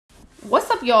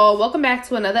What's up, y'all? Welcome back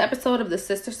to another episode of the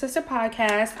Sister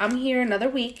Podcast. I'm here another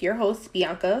week, your host,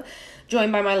 Bianca,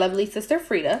 joined by my lovely sister,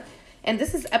 Frida. And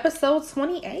this is episode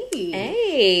 28.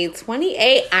 Hey,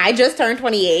 28. I just turned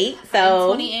 28,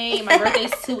 so... I'm 28. My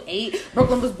birthday's 2/8.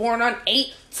 Brooklyn was born on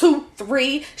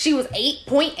 8/2/3. She was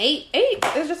 8.88.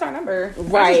 It's just our number.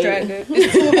 Right. I just dragged it.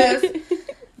 It's two of us.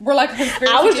 We're like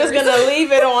conspiracy I was just theories. gonna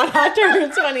leave it on. I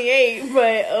turned 28,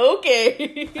 but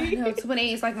okay. I know,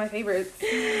 28 is like my favorite.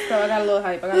 So I got a little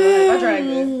hype. I dragged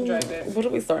it. What are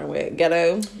we starting with?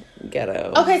 Ghetto.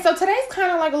 Okay, so today's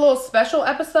kind of like a little special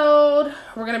episode.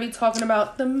 We're going to be talking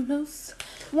about the most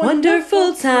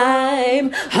wonderful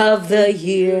time of the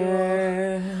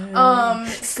year.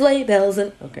 Sleigh bells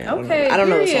and... Okay, I don't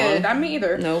know the song. I mean,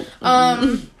 either. Nope.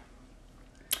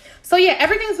 So yeah,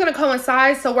 everything's going to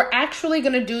coincide. So we're actually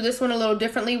going to do this one a little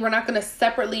differently. We're not going to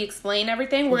separately explain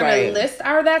everything. We're going to list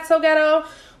our That's So Ghetto.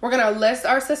 We're going to list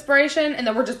our Sispiration. And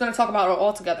then we're just going to talk about it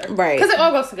all together. Right. Because it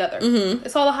all goes together. Mm-hmm.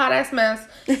 It's all a hot ass mess.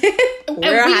 And we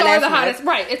are the hottest.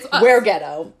 Right. It's us. We're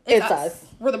ghetto. It's us.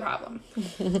 We're the problem.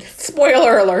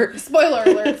 Spoiler alert.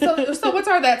 So what's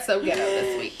our That's So Ghetto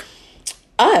this week?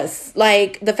 Us.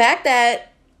 Like, the fact that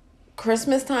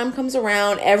Christmas time comes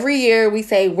around, every year we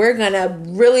say we're gonna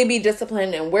really be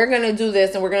disciplined and we're gonna do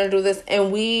this and we're gonna do this,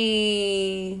 and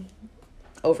we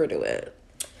overdo it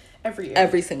every year,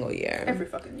 every single year, every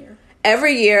fucking year.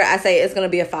 Every year I say it's gonna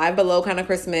be a Five Below kind of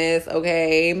Christmas,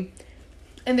 okay?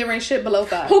 And there ain't shit below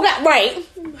 $5. Who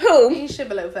ain't shit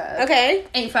below $5? Okay,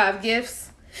 ain't 5 gifts,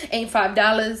 ain't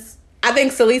 $5. I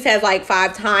think Celeste has like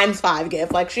 5 times 5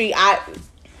 gifts. Like I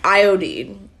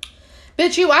OD'd.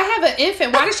 Bitch, I have an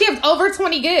infant. Why does she have over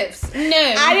 20 gifts? No.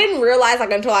 I didn't realize,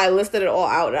 like, until I listed it all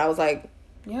out, and I was like,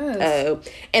 yes. Oh.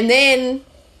 And then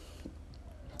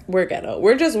we're ghetto.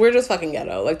 We're just fucking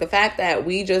ghetto. Like, the fact that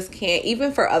we just can't,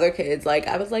 even for other kids, like,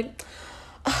 I was like,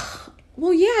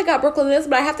 well, yeah, I got Brooklyn this,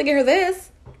 but I have to get her this.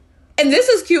 And this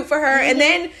is cute for her. Mm-hmm. And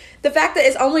then the fact that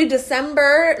it's only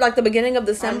December, like the beginning of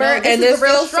December, and there's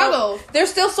real struggle.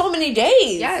 There's still so many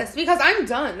days. Yes, because I'm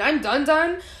done. I'm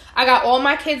done. I got all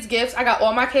my kids' gifts. I got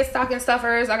all my kids' stocking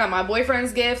stuffers. I got my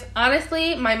boyfriend's gifts.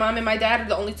 Honestly, my mom and my dad are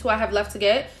the only 2 I have left to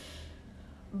get.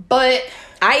 But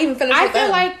I even finished with them,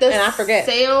 feel like the and I forget.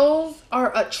 Sales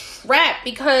are a trap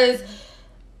because...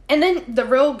 And then the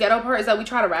real ghetto part is that we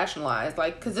try to rationalize,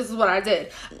 like, because this is what I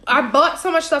did. I bought so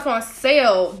much stuff on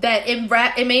sale that it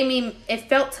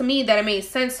felt to me that it made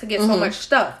sense to get so much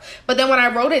stuff. But then when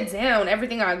I wrote it down,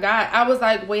 everything I got, I was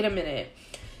like, wait a minute.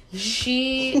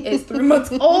 She is 3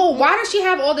 months old. Why does she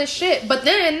have all this shit? But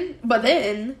then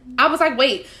I was like,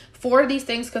 wait, 4 of these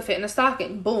things could fit in a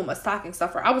stocking. Boom, a stocking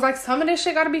stuffer. I was like, some of this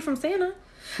shit gotta be from Santa.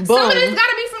 Boom. Some of this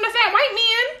gotta be from the fat white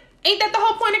man. Ain't that the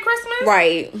whole point of Christmas?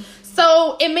 Right.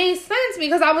 So it made sense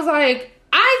because I was like,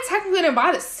 I technically didn't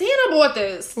buy this. Santa bought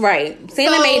this. Right.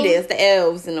 Santa made this, the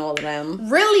elves and all of them.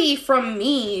 Really, from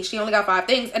me, she only got 5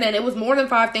 things. And then it was more than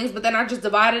 5 things, but then I just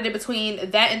divided it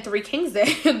between that and 3 Kings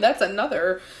Day. And that's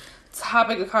another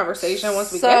topic of conversation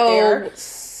once we get there.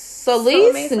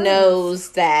 Celeste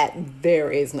knows that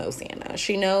there is no Santa.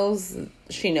 She knows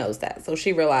that. So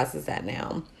she realizes that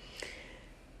now.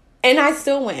 And I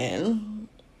still win.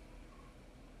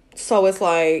 So it's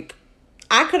like,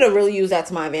 I could have really used that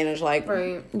to my advantage. Like,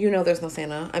 right. There's no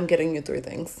Santa. I'm getting you 3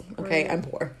 things. Okay, right. I'm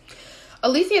poor.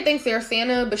 Alicia thinks there's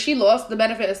Santa, but she lost the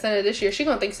benefit of Santa this year. She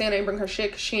gonna think Santa ain't bring her shit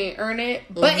because she ain't earn it.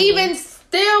 But even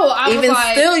still,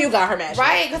 you got her match.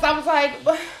 Right, because I was like,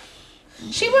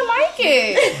 she would like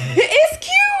it. It's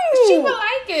cute. She would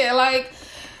like it. Like,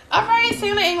 all right,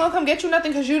 Santa ain't gonna come get you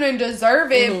nothing because you didn't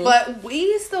deserve it, but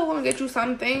we still gonna get you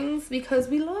some things because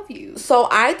we love you. So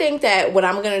I think that what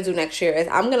I'm gonna do next year is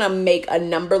I'm gonna make a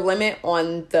number limit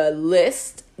on the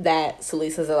list that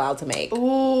Celeste is allowed to make.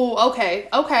 Ooh, okay.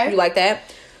 You like that?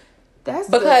 That's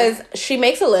because good. She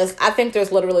makes a list. I think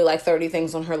there's literally like 30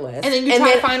 things on her list. And then you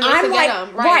try to find ways to get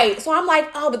them. Right. So I'm like,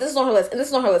 oh, but this is on her list, and this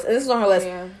is on her list, and this is on her list.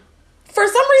 Yeah. For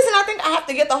some reason, I think I have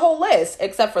to get the whole list,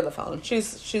 except for the phone.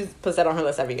 She's puts that on her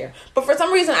list every year. But for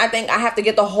some reason, I think I have to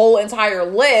get the whole entire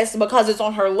list because it's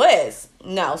on her list.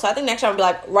 No. So I think next year I'll be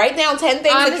like, write down 10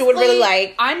 things that you would really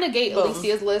like. I negate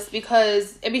Alicia's list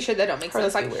because it'd be shit that don't make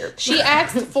sense. Like, weird. She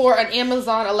asked for an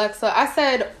Amazon Alexa. I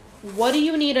said, what do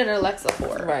you need an Alexa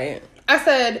for? Right. I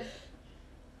said,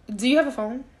 do you have a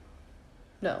phone?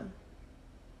 No.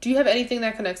 Do you have anything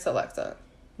that connects to Alexa?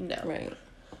 No. Right.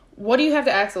 What do you have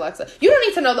to ask Alexa? You don't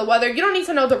need to know the weather. You don't need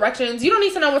to know directions. You don't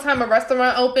need to know what time a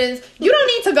restaurant opens. You don't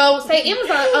need to go say,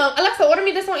 Amazon, Alexa, order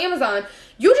me this on Amazon.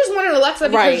 You just wanted Alexa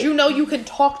because Right. you know you can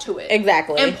talk to it.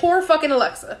 Exactly. And poor fucking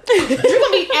Alexa. You're going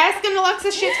to be asking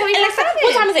Alexa shit 24/7. Alexa,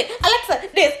 what time is it? Alexa,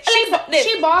 this. Alexa, this.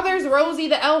 She bothers Rosie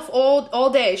the elf all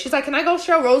day. She's like, can I go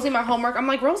show Rosie my homework? I'm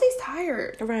like, Rosie's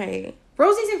tired. Right.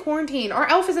 Rosie's in quarantine. Our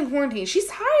elf is in quarantine. She's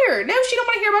tired. No, she don't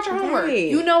want to hear about your homework. Right.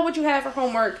 You know what you have for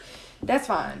homework. That's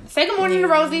fine. Say good morning to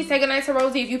Rosie. Say good night to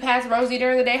Rosie. If you pass Rosie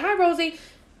during the day, hi, Rosie.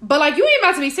 But, like, you ain't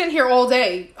about to be sitting here all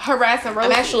day harassing Rosie.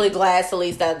 I'm actually glad,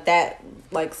 Celeste, that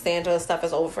like, Santa stuff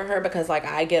is over for her, because, like,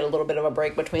 I get a little bit of a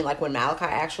break between, like, when Malachi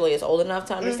actually is old enough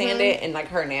to understand it and, like,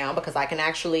 her now, because I can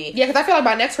actually... Yeah, because I feel like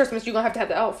by next Christmas, you're going to have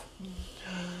the elf.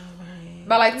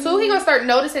 By, like, 2, he going to start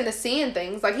noticing the seeing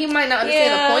things. Like, he might not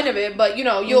understand the point of it, but, you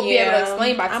know, you'll be able to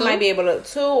explain by 2. I might be able to,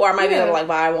 2, or I might be able to, like,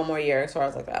 buy one more year, as far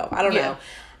as, like, oh, I don't know.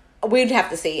 We'd have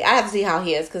to see. I have to see how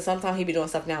he is, because sometimes he be doing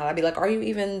stuff now, and I'd be like, are you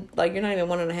even, like, you're not even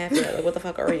 1.5 yet. Like, what the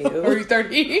fuck are you? Are you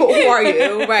 30? Who are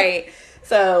you? Right.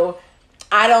 So,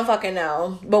 I don't fucking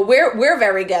know. But we're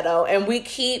very ghetto, and we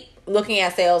keep looking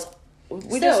at sales.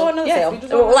 We just saw another sale.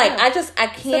 Like, I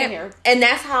can't. And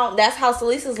that's how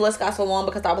Celise's list got so long,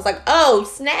 because I was like, oh,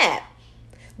 snap.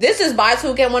 This is buy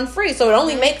 2, get 1 free. So it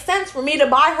only makes sense for me to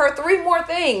buy her 3 more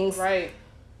things. Right.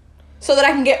 So that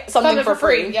I can get something for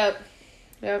free. Yep.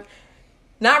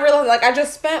 Not really, like, I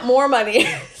just spent more money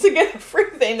to get a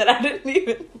free thing that I didn't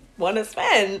even want to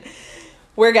spend.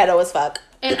 We're ghetto as fuck.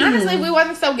 And honestly, if we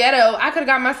wasn't so ghetto, I could have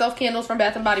got myself candles from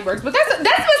Bath and Body Works. But that's besides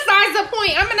the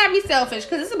point. I'm gonna not be selfish,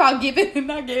 because it's about giving and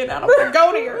not getting. I don't want to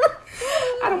go there.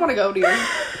 I don't want to go there.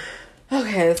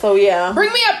 Okay, so yeah.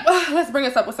 Bring me up. Let's bring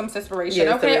us up with some inspiration.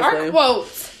 Yeah, okay, seriously. our quote,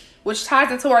 which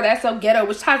ties into our that's so ghetto,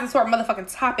 which ties into our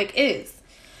motherfucking topic is.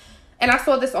 And I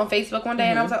saw this on Facebook one day,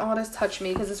 and I was like, oh, this touched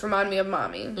me, because this reminded me of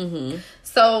mommy.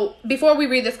 So, before we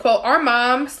read this quote, our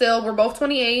mom we're both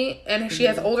 28, and she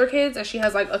has older kids, and she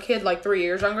has, like, a kid, like, 3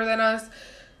 years younger than us.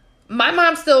 My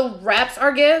mom still wraps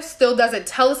our gifts, still doesn't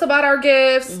tell us about our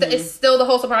gifts. It's still the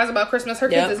whole surprise about Christmas. Her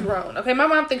kids is grown. Okay, my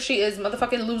mom thinks she is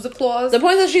motherfucking loser claus. The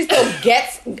point is that she still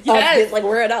gets gifts, like,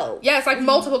 we're adults. Yes, like,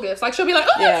 multiple gifts. Like, she'll be like,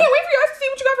 oh, I can't wait for you guys to see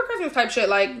what you got for Christmas type shit.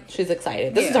 Like, she's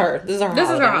excited. This is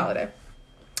her holiday.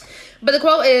 But the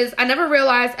quote is, I never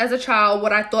realized as a child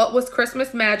what I thought was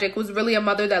Christmas magic was really a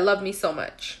mother that loved me so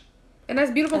much. And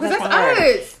that's beautiful, because that's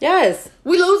us. Yes.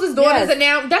 We lose his daughters, and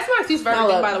now, that's my excuse for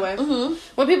everything, by the way.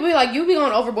 When people be like, you be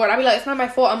going overboard, I be like, it's not my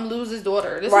fault, I'm Luz's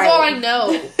daughter. This is all I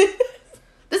know.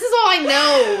 This is all I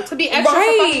know. To be extra for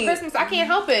fucking Christmas, I can't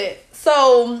help it.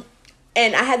 So,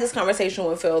 and I had this conversation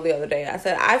with Phil the other day. I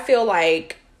said, I feel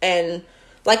like, and...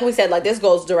 like we said, like, this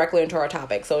goes directly into our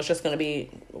topic, so it's just going to be,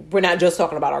 we're not just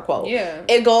talking about our quote. Yeah.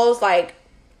 It goes, like,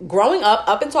 growing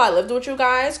up until I lived with you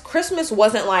guys, Christmas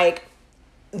wasn't, like,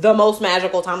 the most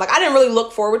magical time. Like, I didn't really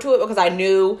look forward to it, because I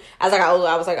knew, as I got older,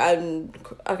 I was like, I'm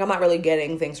not really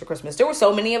getting things for Christmas. There were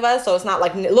so many of us, so it's not,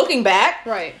 like, looking back.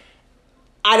 Right.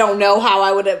 I don't know how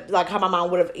I would have, like, how my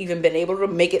mom would have even been able to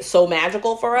make it so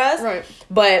magical for us. Right.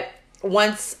 But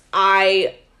once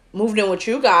I moved in with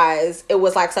you guys, it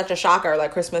was like such a shocker.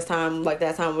 Like, Christmas time, like,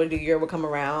 that time of the year would come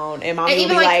around, and mommy would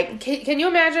be like, can you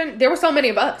imagine? There were so many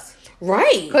of us,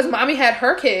 right? Because mommy had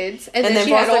her kids, and then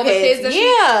she had all the kids. That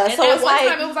so at it's one like,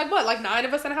 time it was like what, like 9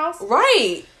 of us in the house,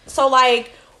 right? So,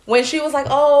 like, when she was like,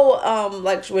 oh,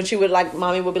 like, when she would, like,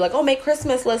 mommy would be like, oh, make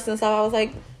Christmas lists and stuff, I was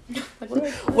like, what do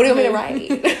you want me to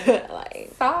write?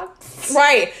 Like, socks,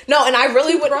 right? No, and I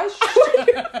really would brush.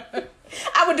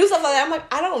 I would do something like that. I'm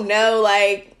like, I don't know,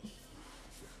 like,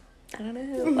 I don't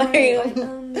know. Like,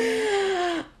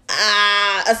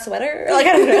 a sweater? Like,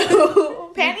 I don't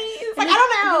know. Panties? Like, I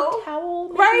don't know. Towel?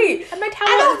 Maybe? Right. And my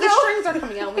towel, the strings are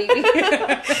coming out, maybe. Like,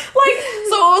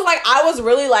 so it was like, I was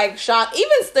really, like, shocked.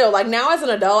 Even still, like, now as an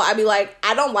adult, I'd be like,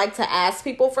 I don't like to ask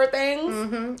people for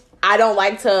things. I don't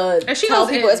like to tell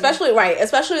people, especially,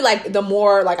 like, the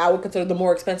more, like, I would consider the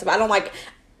more expensive. I don't like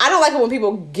it when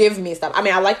people give me stuff. I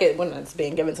mean, I like it when it's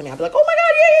being given to me. I'd be like, oh my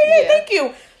God, yeah, thank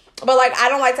you. But, like, I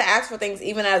don't like to ask for things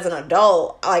even as an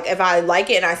adult. Like, if I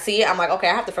like it and I see it, I'm like, okay,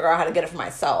 I have to figure out how to get it for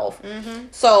myself.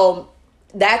 So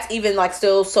that's even, like,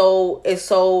 still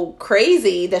so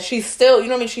crazy that she still, you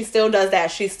know what I mean? She still does that.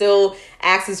 She still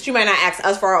asks, she might not ask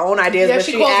us for our own ideas, but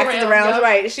she asks around.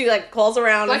 Right. She, like, calls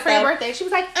around. Like, for your birthday, she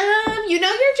was like, you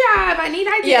know your job. I need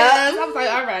ideas. Yeah. I was like,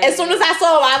 all right. As soon as I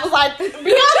saw it, I was like, Bianca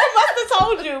must have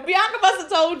told you. Bianca must have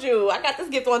told you. I got this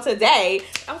gift on today.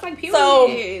 I was like,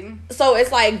 period. So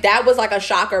it's like, that was like a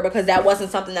shocker, because that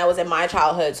wasn't something that was in my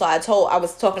childhood. So I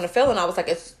was talking to Phil, and I was like,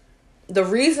 it's the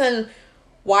reason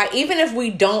why, even if we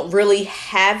don't really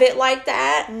have it like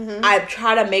that, I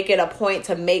try to make it a point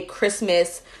to make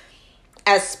Christmas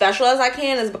as special as I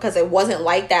can, is because it wasn't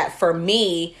like that for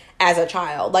me as a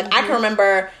child. Like, I can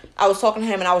remember I was talking to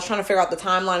him and I was trying to figure out the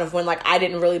timeline of when, like, I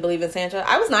didn't really believe in Santa.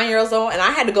 I was 9 years old and I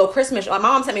had to go Christmas. My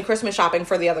mom sent me Christmas shopping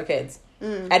for the other kids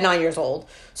at 9 years old.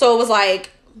 So it was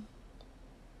like,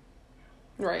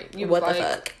 right. You what the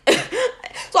fuck?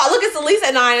 So I look at Celise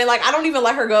at 9 and, like, I don't even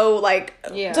let her go, like,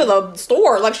 to the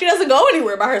store. Like, she doesn't go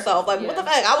anywhere by herself. Like, what the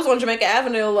fuck? I was on Jamaica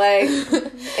Avenue, like,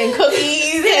 and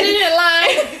cookies and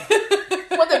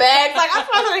line. with the bags. Like, I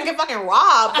thought I didn't get fucking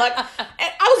robbed. Like,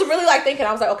 and I was really, like, thinking,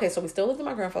 I was like, okay, so we still lived in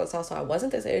my grandfather's house, so I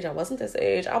wasn't this age. I was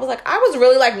like, I was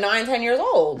really, like, 9-10 years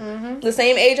old. The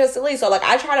same age as Celise. So, like,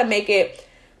 I try to make it,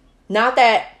 not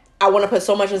that I want to put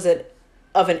so much of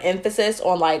an emphasis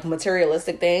on, like,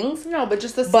 materialistic things. No, but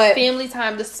just the family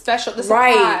time, the special, the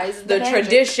surprise, right, the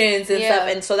traditions and stuff.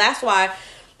 And so that's why,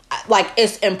 like,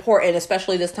 it's important,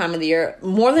 especially this time of the year,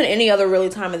 more than any other really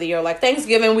time of the year. Like,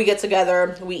 Thanksgiving, we get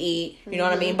together, we eat, you know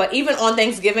what I mean? But even on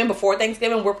Thanksgiving, before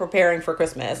Thanksgiving, we're preparing for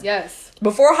Christmas. Yes.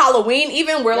 Before Halloween,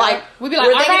 even, we're like, we'd be like,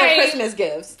 we're thinking of Christmas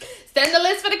gifts. Send the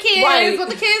list for the kids, what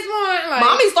the kids want.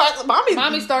 Like,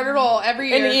 Mommy started all every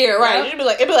year. In the year, right. Yep.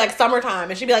 It'd be like summertime.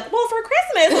 And she'd be like, well, for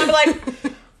Christmas. And I'd be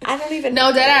like, I don't even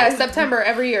know. No, deadass. September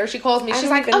every year. She calls me. She's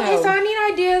like, okay, so I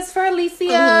need ideas for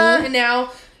Alicia. And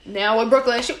now with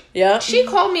Brooklyn. She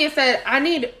called me and said, I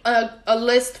need a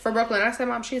list for Brooklyn. I said,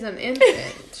 Mom, she's an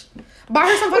infant. Buy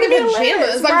her some fucking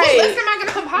pajamas. Like, what list am I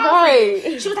gonna compile?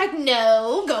 Right. She was like,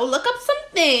 no, go look up some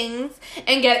things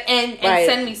and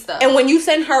send me stuff. And when you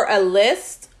send her a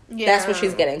list, that's what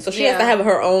she's getting. So she has to have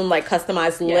her own, like,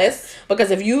 customized list.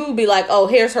 Because if you be like, oh,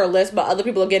 here's her list, but other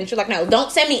people are getting, she's like, no, don't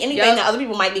send me anything that other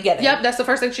people might be getting. Yep, that's the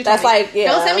first thing she told me. That's like,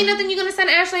 don't send me nothing you're gonna send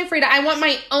Ashley and Frida. I want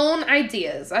my own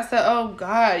ideas. I said, oh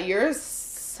God, you're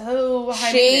so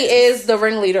high. She is the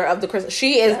ringleader of the Christmas.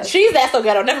 She's that so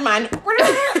ghetto. Never mind.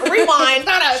 Rewind.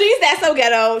 She's that so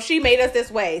ghetto. She made us this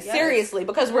way. Seriously.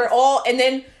 Because we're all, and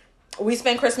then we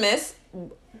spend Christmas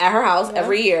at her house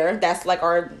every year. That's like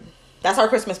that's our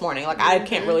Christmas morning. Like, I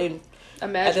can't really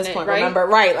imagine at this point right? remember,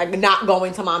 right, like, not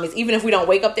going to mommy's. Even if we don't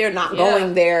wake up there, not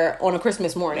going there on a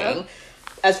Christmas morning.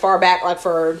 As far back, like,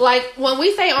 for... Like, when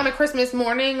we say on a Christmas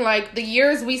morning, like, the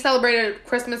years we celebrated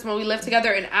Christmas when we lived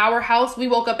together in our house, we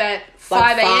woke up at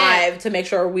 5 a.m. 5 to make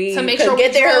sure we could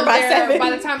get there by 7. By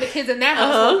the time the kids in that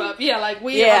house woke up. Yeah, like,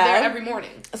 we are there every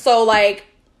morning. So, like,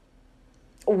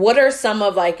 what are some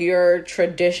of, like, your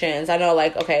traditions? I know,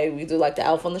 like, okay, we do, like, the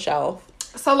elf on the shelf.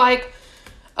 So, like,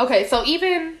 okay, so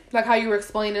even, like, how you were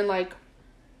explaining, like,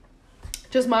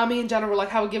 just mommy in general, like,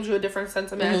 how it gives you a different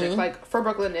sense of magic. Like, for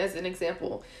Brooklyn, as an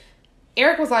example,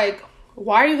 Eric was like,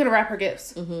 why are you going to wrap her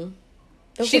gifts?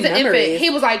 She's an infant. He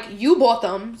was like, you bought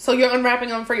them, so you're unwrapping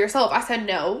them for yourself. I said,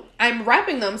 no, I'm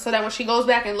wrapping them so that when she goes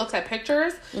back and looks at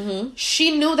pictures,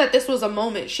 she knew that this was a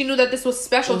moment. She knew that this was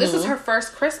special. This is her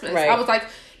first Christmas. Right. I was like,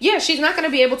 yeah, she's not going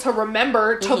to be able to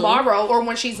remember tomorrow or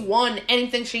when she's won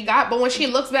anything she got. But when she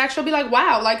looks back, she'll be like,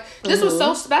 wow, like, this was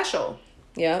so special.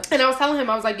 Yeah. And I was telling him,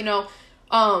 I was like, you know,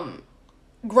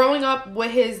 growing up with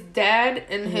his dad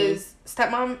and his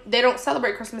stepmom, they don't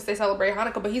celebrate Christmas, they celebrate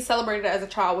Hanukkah, but he celebrated it as a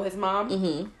child with his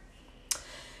mom.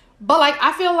 But, like,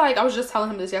 I feel like, I was just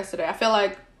telling him this yesterday, I feel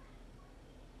like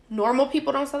normal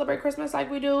people don't celebrate Christmas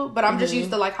like we do, but I'm just used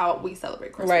to, like, how we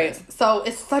celebrate Christmas. Right. So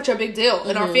it's such a big deal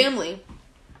in our family.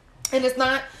 And it's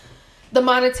not the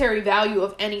monetary value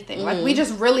of anything. Like, we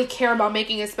just really care about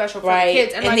making it special for the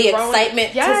kids. And like, the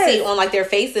excitement to see on, like, their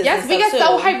faces. Yes, we get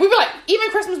so hyped. We were like, even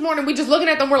Christmas morning, we just looking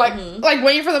at them, we're like, like,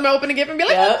 waiting for them to open a gift and be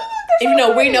like, even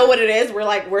though we know what it is, we're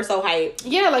like, we're so hyped.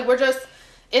 Yeah, like, we're just,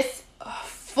 it's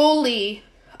fully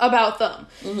about them.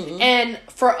 And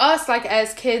for us, like,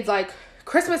 as kids, like,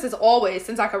 Christmas is always,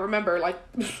 since I can remember, like,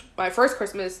 my first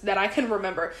Christmas that I can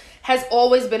remember, has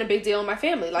always been a big deal in my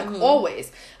family. Like,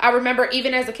 always. I remember,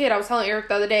 even as a kid, I was telling Eric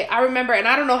the other day, I remember, and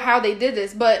I don't know how they did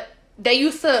this, but they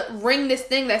used to ring this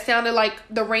thing that sounded like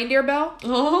the reindeer bell.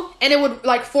 And it would,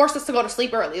 like, force us to go to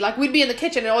sleep early. Like, we'd be in the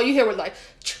kitchen, and all you hear was, like,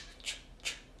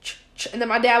 and then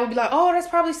my dad would be like, oh, that's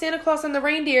probably Santa Claus and the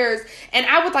reindeers. And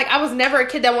I was never a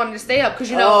kid that wanted to stay up,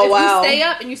 because, you know, you stay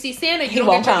up and you see Santa, you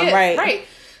don't get your gift. Right.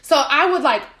 So I would,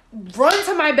 like, run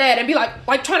to my bed and be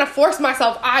like trying to force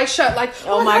myself, eyes shut, like,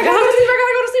 oh my God,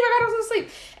 I gotta go to sleep.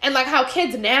 And, like, how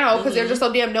kids now, because they're just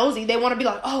so damn nosy, they want to be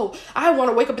like, oh, I want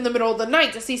to wake up in the middle of the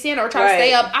night to see Santa or try to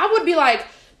stay up. I would be like,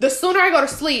 the sooner I go to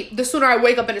sleep, the sooner I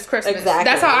wake up and it's Christmas. Exactly.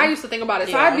 That's how I used to think about it.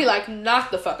 So I'd be like,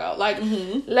 knock the fuck out. Like,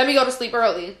 let me go to sleep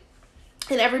early.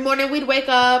 And every morning we'd wake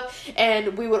up,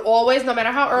 and we would always, no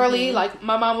matter how early, like,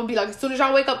 my mom would be like, as soon as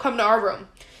y'all wake up, come to our room.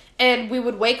 And we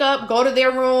would wake up, go to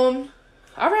their room.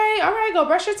 All right, go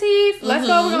brush your teeth. Let's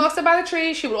go. We're going to sit by the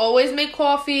tree. She would always make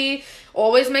coffee.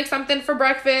 always make something for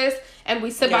breakfast, and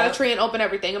we sit by the tree and open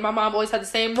everything. And my mom always had the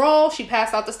same role. She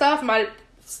passed out the stuff.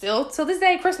 Still till this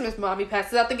day, Christmas, mommy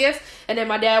passes out the gifts, and then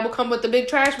my dad will come with the big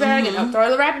trash bag and I'll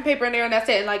throw the wrapping paper in there, and that's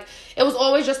it. And like, it was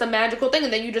always just a magical thing,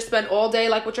 and then you just spend all day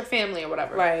like with your family or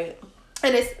whatever. Right.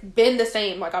 And it's been the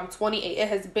same. Like, I'm 28. It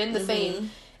has been the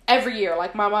same every year.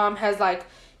 Like, my mom has, like,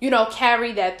 you know,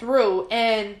 carried that through.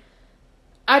 And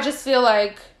I just feel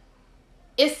like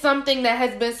it's something that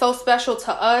has been so special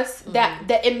to us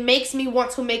that it makes me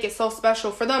want to make it so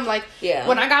special for them. Like,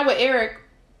 when I got with Eric,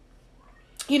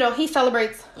 you know, he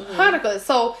celebrates Hanukkah.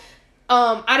 So,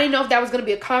 I didn't know if that was going to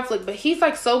be a conflict, but he's,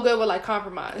 like, so good with, like,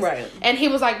 compromise. Right. And he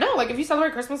was like, no, like, if you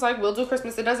celebrate Christmas, like, we'll do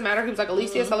Christmas. It doesn't matter. He was like,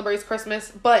 Alicia celebrates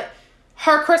Christmas. But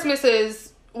her Christmas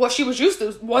is what she was used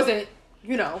to, wasn't,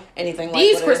 you know, anything like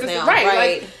these what Christmases. it is now.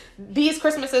 Right. Like, these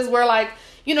Christmases were like,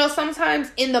 you know,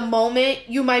 sometimes in the moment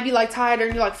you might be like tired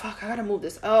and you're like, fuck, I gotta move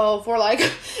this elf, or like,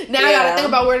 now I gotta think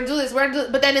about where to do this,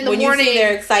 but then in the morning, you see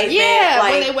their excitement,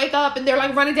 like, when they wake up and they're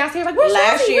like running downstairs, like, where's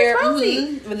last Rosie? year, Where's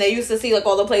Rosie? when they used to see like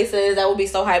all the places, that would be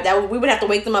so hyped. We would have to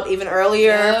wake them up even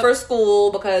earlier for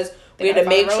school because we had to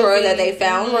make sure that they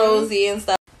found Rosie and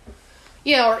stuff.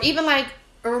 Yeah, or even like,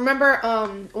 remember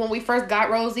when we first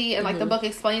got Rosie and like the book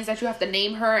explains that you have to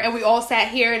name her, and we all sat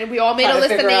here and we all made a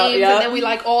list of names and then we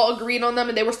like all agreed on them,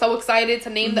 and they were so excited to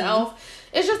name the elf.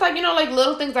 It's just like, you know, like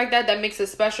little things like that makes it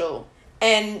special.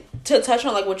 And to touch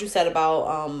on like what you said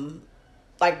about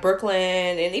like Brooklyn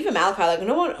and even Malachi, like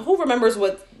no one who remembers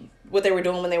what they were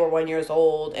doing when they were 1 year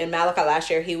old. And Malachi last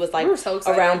year, he was like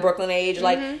around Brooklyn age.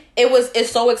 Like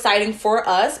it's so exciting for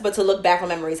us, but to look back on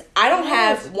memories, I don't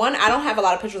have a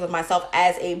lot of pictures of myself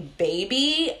as a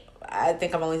baby. I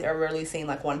think I've only ever really seen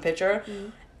like one picture.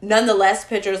 Nonetheless,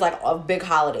 pictures like of big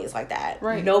holidays like that.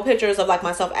 Right. No pictures of like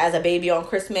myself as a baby on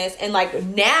Christmas. And like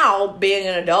now being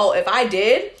an adult, if I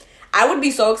did, I would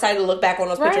be so excited to look back on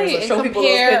those pictures and show people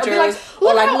those pictures. Or like,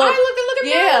 look, I look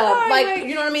at like,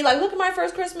 you know what I mean? Like, look at my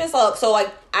first Christmas. So, like,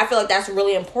 I feel like that's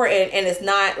really important. And it's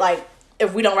not, like,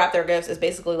 if we don't wrap their gifts, it's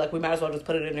basically, like, we might as well just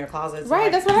put it in their closets. Right,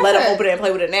 and, like, that's what I let said. them open it and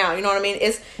play with it now. You know what I mean?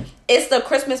 It's the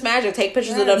Christmas magic. Take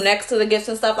pictures of them next to the gifts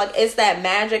and stuff. Like, it's that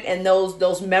magic and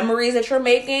those memories that you're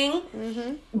making,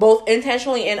 both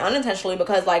intentionally and unintentionally,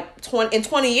 because, like, in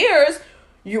 20 years...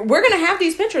 we're going to have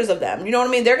these pictures of them. You know what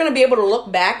I mean? They're going to be able to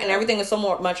look back, and everything is so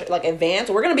much like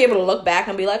advanced. We're going to be able to look back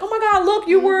and be like, oh my God, look,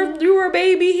 you were a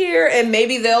baby here. And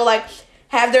maybe they'll like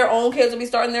have their own kids, will be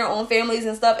starting their own families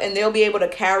and stuff, and they'll be able to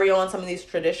carry on some of these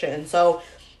traditions. So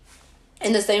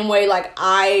in the same way, like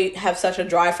I have such a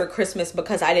drive for Christmas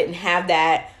because I didn't have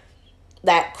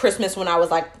that Christmas when I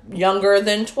was like younger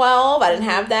than 12. I didn't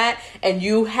have that, and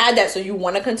you had that, so you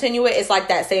want to continue it. It's like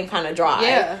that same kind of drive.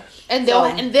 Yeah. And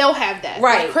they'll have that.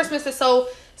 Right. Like, Christmas is so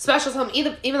special to them.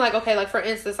 Even like, okay, like for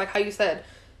instance, like how you said,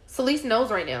 Celeste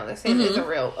knows right now that Santa isn't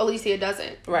real. Alicia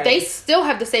doesn't. Right. They still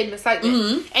have the same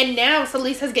excitement. And now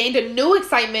Celeste has gained a new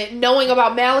excitement knowing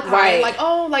about Malachi. Right. Like,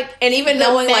 oh, like, and even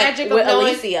knowing like with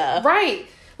Alicia. Right.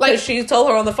 Like, she told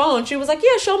her on the phone, she was like,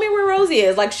 yeah, show me where Rosie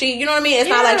is. Like, she, you know what I mean? It's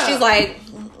not like she's like,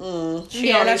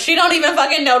 she don't even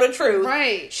fucking know the truth.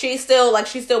 Right. She still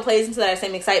plays into that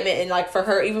same excitement, and like for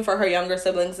her, even for her younger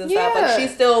siblings and stuff, like she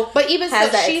still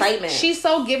has that excitement. She's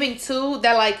so giving too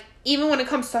that like even when it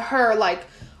comes to her, like,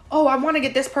 oh, I want to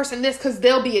get this person this because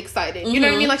they'll be excited. You know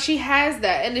what I mean? Like she has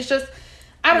that, and it's just,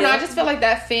 I don't know. I just feel like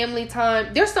that family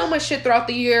time. There's so much shit throughout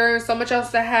the year, so much else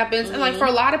that happens, and like for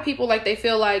a lot of people, like they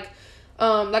feel like.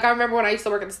 Like I remember when I used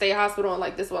to work at the state hospital, and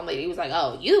like this one lady was like,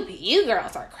 "Oh, you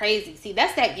girls are crazy. See,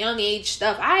 that's that young age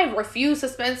stuff. I refuse to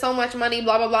spend so much money,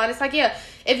 blah blah blah." And it's like, yeah,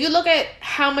 if you look at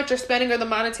how much you're spending or the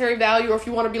monetary value, or if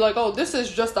you want to be like, "Oh, this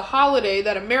is just a holiday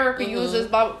that America uses,"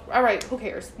 blah, blah. All right, who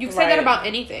cares? You can say that about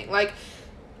anything. Like,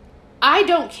 I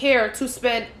don't care to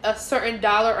spend a certain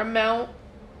dollar amount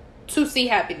to see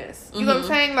happiness. You know what I'm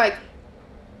saying? Like,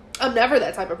 I'm never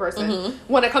that type of person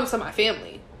when it comes to my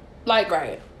family. Like,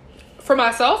 for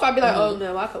myself, I'd be like, oh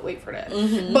no, I could wait for that.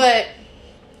 But,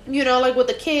 you know, like with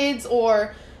the kids,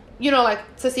 or, you know,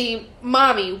 like to see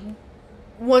mommy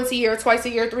once a year, twice a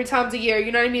year, 3 times a year,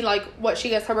 you know what I mean? Like what she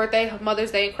gets her birthday, her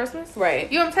Mother's Day, and Christmas.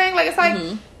 Right. You know what I'm saying? Like it's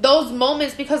like those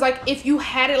moments, because like if you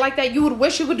had it like that, you would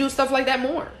wish you could do stuff like that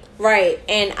more. Right.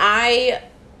 And I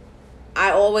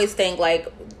always think like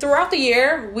throughout the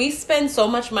year, we spend so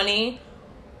much money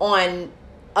on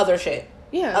other shit.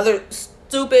 Yeah. Other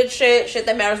stupid shit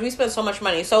that matters. We spend so much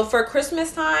money. So for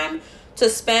Christmas time, to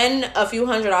spend a few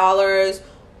 $100s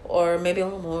or maybe a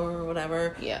little more or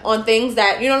whatever on things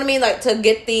that, you know what I mean, like to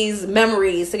get these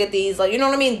memories, to get these, like, you know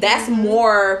what I mean, that's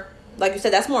more like you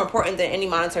said, that's more important than any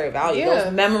monetary value. Yeah.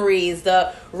 Those memories,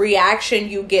 the reaction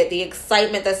you get, the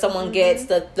excitement that someone gets,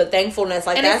 the thankfulness,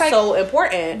 like, and that's so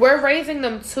important. We're raising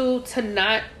them to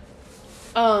not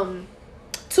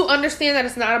to understand that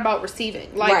it's not about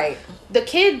receiving. Like, the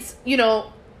kids, you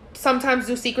know, sometimes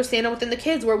do Secret Santa within the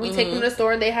kids, where we take them to the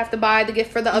store and they have to buy the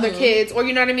gift for the other kids, or,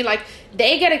 you know what I mean? Like,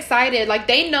 they get excited. Like,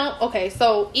 they know, okay,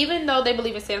 so even though they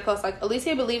believe in Santa Claus, like,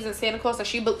 Alicia believes in Santa Claus,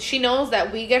 and she knows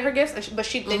that we get her gifts, but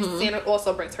she thinks Santa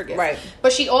also brings her gifts. Right.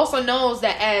 But she also knows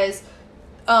that as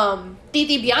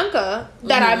Titi Bianca,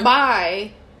 that I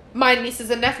buy my nieces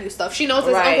and nephews stuff. She knows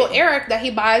as Uncle Eric that he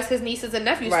buys his nieces and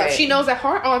nephews stuff. She knows that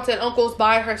her aunts and uncles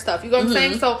buy her stuff. You know what I'm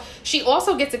saying? So she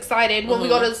also gets excited when we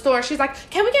go to the store. She's like,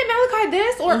 can we get Malachi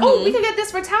this? Or, oh, we can get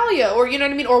this for Talia. Or, you know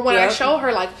what I mean? Or when I show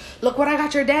her, like, look what I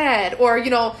got your dad. Or, you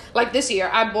know, like this year,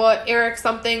 I bought Eric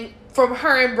something from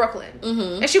her in Brooklyn.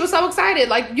 And she was so excited,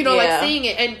 like, you know, like, seeing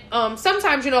it. And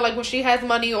sometimes, you know, like, when she has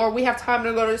money or we have time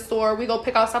to go to the store, we go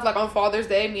pick out stuff, like, on Father's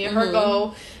Day, me and her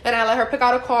go, and I let her pick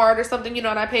out a card or something, you know,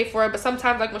 and I pay for it. But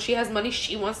sometimes, like, when she has money,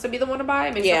 she wants to be the one to buy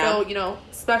it. Makes her feel, you know,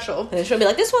 special. And then she'll be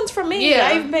like, this one's for me.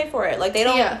 I even pay for it. Like, they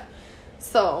don't...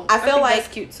 So, I feel like that's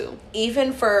cute, too.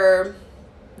 Even for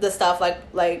the stuff,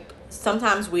 like,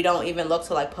 sometimes we don't even look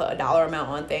to, like, put a dollar amount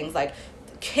on things. Like,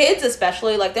 kids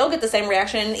especially, like, they'll get the same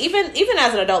reaction. Even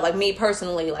as an adult, like me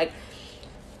personally, like,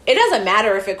 it doesn't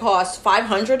matter if it costs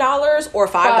 $500 or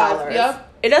 $5.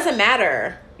 It doesn't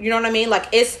matter. You know what I mean? Like,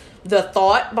 it's the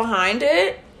thought behind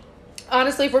it.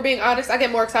 Honestly, if we're being honest, I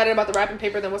get more excited about the wrapping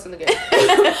paper than what's in the gift. I'm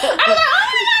like, oh my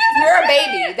God, you're a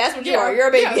baby. That's what you are. You're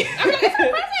a baby. I'm like, it's a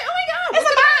present. Oh my God,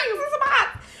 it's a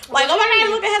box. Like, oh my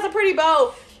God, look, it has a pretty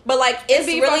bow. But, like, it's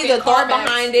really the thought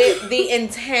behind it, the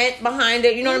intent behind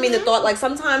it. You know what I mean? The thought, like,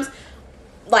 sometimes,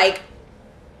 like,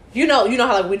 you know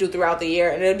how, like, we do throughout the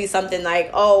year, and it'll be something like,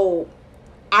 oh,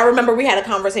 I remember we had a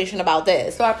conversation about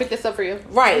this. So I picked this up for you.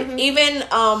 Right. Even,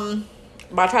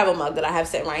 my travel mug that I have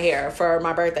sitting right here for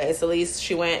my birthday. Celeste,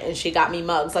 she went and she got me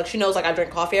mugs. Like, she knows, like, I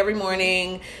drink coffee every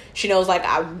morning. She knows, like,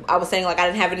 I was saying, like, I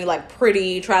didn't have any, like,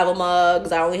 pretty travel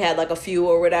mugs. I only had, like, a few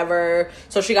or whatever.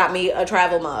 So she got me a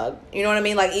travel mug. You know what I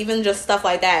mean? Like, even just stuff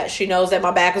like that. She knows that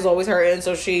my back is always hurting,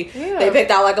 so they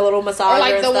picked out, like, a little massager. Or,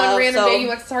 like, the one random day you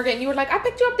went to Target and you were like, I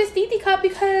picked you up this Titi cup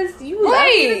because you love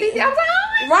Titi. I was like,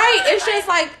 oh my God. Right. It's just,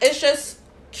 like, it's just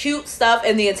cute stuff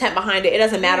and the intent behind it. It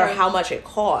doesn't matter how much it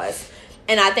costs.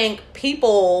 And I think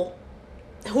people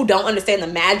who don't understand the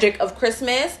magic of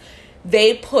Christmas,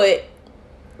 they put,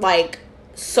 like,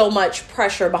 so much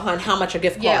pressure behind how much a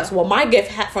gift costs. Well, my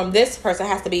gift from this person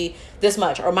has to be this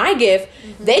much. Or my gift,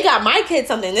 they got my kid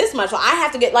something this much. So I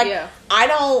have to get, like, I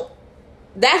don't...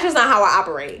 That's just not how I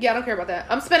operate. Yeah, I don't care about that.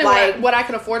 I'm spending what I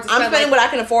can afford to spend. I'm spending what I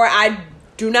can afford. I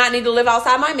do not need to live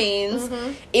outside my means.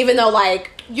 Even though,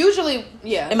 like... Usually,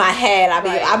 in my head,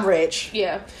 I'm rich.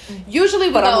 Yeah.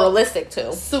 Usually, but I'm realistic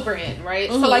too. Super in, right?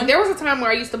 So, like, there was a time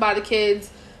where I used to buy the kids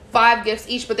 5 gifts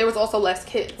each, but there was also less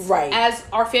kids. Right. As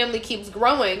our family keeps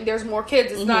growing, there's more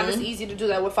kids. It's not as easy to do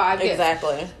that with 5 gifts.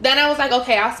 Exactly. Then I was like,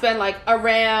 okay, I'll spend, like,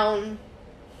 around...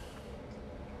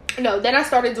 No, then I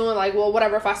started doing, like, well,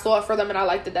 whatever, if I saw it for them and I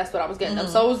liked it, that's what I was getting them.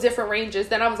 So it was different ranges.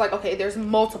 Then I was like, okay, there's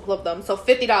multiple of them. So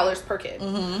 $50 per kid.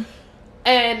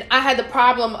 And I had the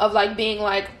problem of, like, being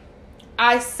like,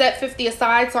 I set 50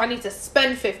 aside, so I need to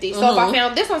spend 50. So if I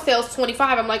found this on sale is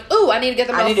 25, I'm like, ooh, I need to get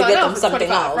them something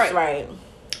else. Right.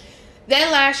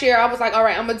 Then last year, I was like, all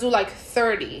right, I'm going to do, like,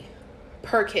 30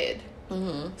 per kid.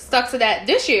 Stuck to that.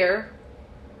 This year,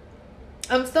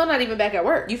 I'm still not even back at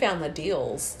work. You found the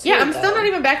deals. Too, I'm still not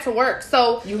even back to work.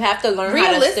 So you have to learn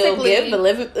how to still give, but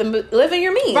live in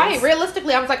your means. Right.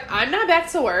 Realistically, I was like, I'm not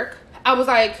back to work. I was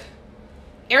like,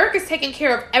 Eric is taking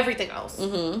care of everything else.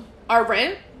 Our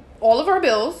rent, all of our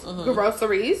bills,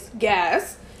 groceries,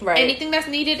 gas, anything that's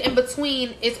needed in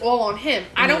between is all on him.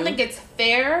 I don't think it's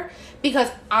fair, because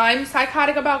I'm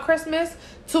psychotic about Christmas,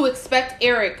 to expect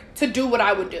Eric to do what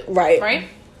I would do. Right?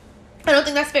 I don't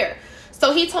think that's fair.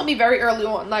 So he told me very early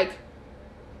on, like,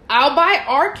 I'll buy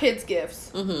our kids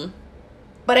gifts,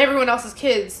 but everyone else's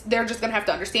kids, they're just going to have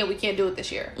to understand we can't do it this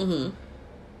year.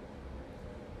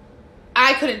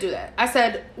 I couldn't do that. I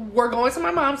said, we're going to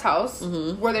my mom's house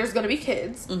where there's going to be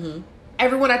kids.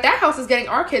 Everyone at that house is getting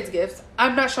our kids gifts.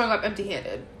 I'm not showing up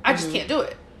empty-handed. I just can't do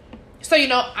it. So, you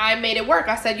know, I made it work.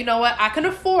 I said, you know what? I can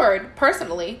afford,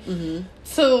 personally,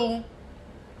 to,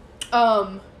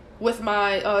 with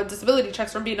my disability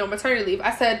checks from being on maternity leave,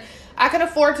 I said, I can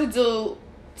afford to do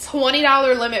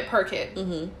 $20 limit per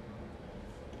kid.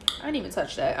 I didn't even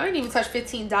touch that. I didn't even touch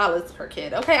 $15 per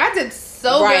kid. Okay, I did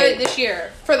so good this year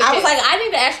for the kids. I was like, I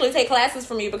need to actually take classes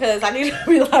from you, because I need to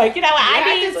be like, you know what,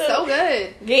 I did so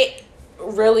good. Get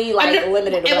really like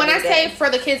limited. And when I say for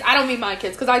the kids, I don't mean my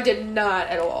kids because I did not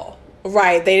at all.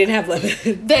 Right, they didn't have limits.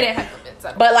 They didn't have limits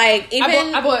at all. But like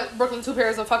even I bought Brooklyn 2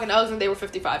 pairs of fucking Uggs and they were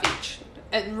 $55 each.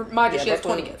 And mind you, she has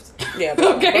 20 gifts. Yeah.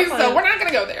 Okay, Brooklyn, so we're not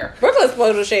gonna go there. Brooklyn's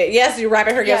spoiled with shit. Yes, you're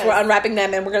wrapping her gifts. We're unwrapping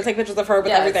them, and we're gonna take pictures of her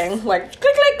with everything. Like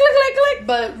click, click, click, click, click.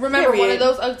 But remember, one of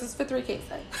those Uggs is for 3 K's.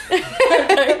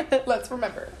 Okay, let's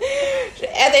remember.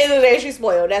 At the end of the day, she's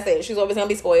spoiled. That's it. She's always gonna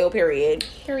be spoiled. Period.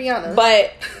 Rihanna.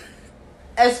 But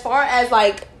as far as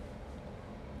like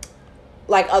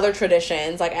other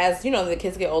traditions, like as you know, the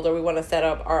kids get older, we want to set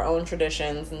up our own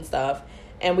traditions and stuff,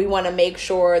 and we want to make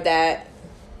sure that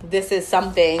this is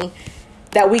something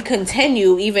that we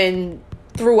continue even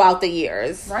throughout the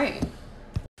years. Right.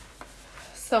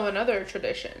 So another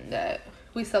tradition that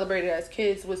we celebrated as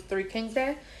kids was 3 Kings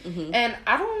Day. Mm-hmm. And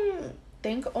I don't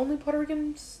think only Puerto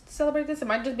Ricans celebrate this. It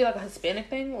might just be like a Hispanic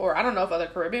thing, or I don't know if other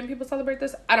Caribbean people celebrate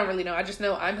this. I don't really know. I just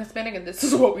know I'm Hispanic and this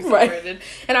is what we celebrated. Right.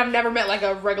 And I've never met like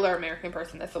a regular American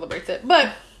person that celebrates it.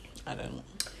 But I don't.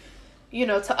 You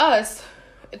know, to us,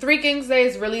 3 Kings Day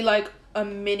is really like a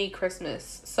mini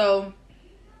Christmas. So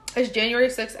it's January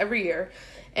 6th every year,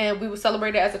 and we would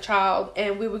celebrate it as a child,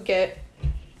 and we would get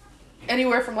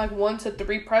anywhere from like 1 to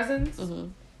 3 presents.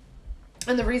 Mm-hmm.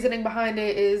 And the reasoning behind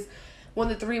it is when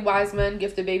the 3 wise men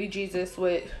gifted baby Jesus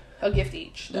with a gift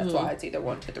each. That's why it's either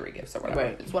 1 to 3 gifts or whatever.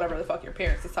 Right. It's whatever the fuck your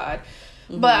parents decide.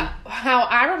 Mm-hmm. But how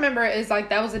I remember it is like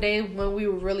that was a day when we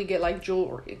would really get like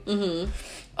jewelry.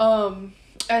 Mm-hmm.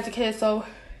 As a kid. So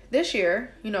this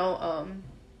year, you know,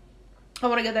 I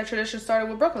want to get that tradition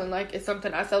started with Brooklyn. Like, it's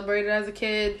something I celebrated as a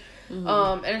kid.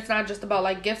 Mm-hmm. And it's not just about,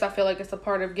 like, gifts. I feel like it's a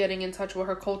part of getting in touch with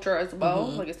her culture as well.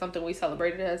 Mm-hmm. Like, it's something we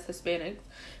celebrated as Hispanic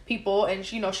people. And,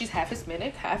 you know, she's half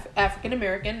Hispanic, half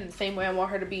African-American. And the same way I want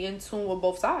her to be in tune with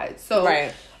both sides. So,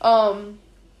 right.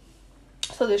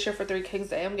 So this year for 3 Kings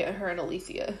Day, I'm getting her and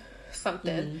Alicia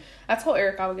something. Mm-hmm. I told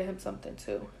Eric I would get him something,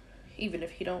 too. Even if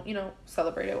he don't, you know,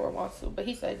 celebrate it or wants to. But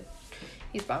he said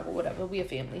he's fine with whatever. We a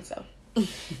family, so.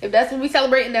 If that's what we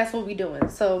celebrating, that's what we doing.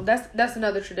 So that's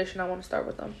another tradition I want to start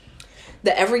with them.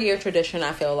 The every year tradition,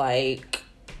 I feel like,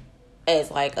 is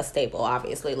like a staple.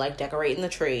 Obviously, like decorating the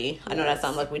tree. Yes. I know that's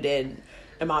something like we did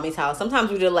at Mommy's house.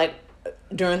 Sometimes we did like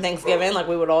during Thanksgiving, like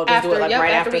we would all just do it like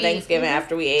right after Thanksgiving,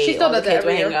 after we ate. She still does that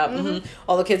every year. Hang up. Mm-hmm.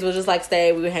 All the kids would just like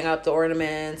stay. We would hang up the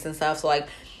ornaments and stuff. So like.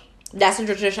 That's a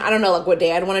tradition. I don't know, like, what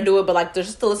day I'd want to do it, but, like,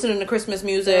 just listening to Christmas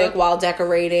music while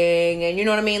decorating, and you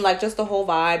know what I mean? Like, just the whole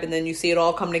vibe, and then you see it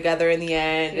all come together in the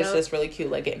end. Yep. It's just really cute,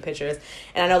 like, getting pictures.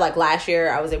 And I know, like, last year,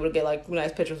 I was able to get, like,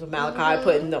 nice pictures of Malachi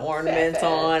putting the ornaments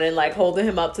on and, like, holding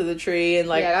him up to the tree and,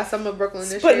 like... Yeah, that's some of Brooklyn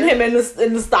this putting year. Him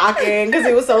in the stocking because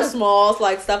he was so small, so,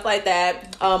 like, stuff like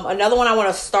that. Another one I want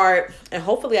to start, and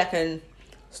hopefully I can...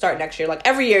 start next year. Like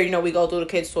every year, you know, we go through the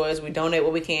kids' toys, we donate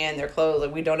what we can, their clothes,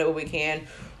 like we donate what we can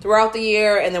throughout the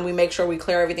year, and then we make sure we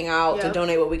clear everything out to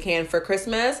donate what we can for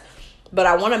Christmas. But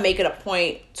I want to make it a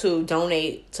point to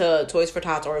donate to Toys for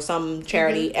Tots or some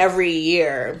charity every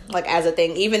year, like as a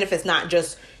thing, even if it's not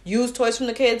just use toys from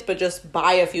the kids, but just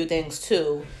buy a few things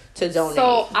too to donate.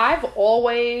 So I've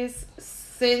always,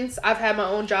 since I've had my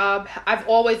own job, I've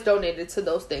always donated to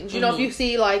those things. You know, if you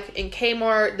see like in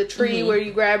Kmart, the tree where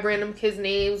you grab random kids'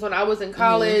 names. When I was in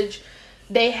college,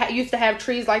 they used to have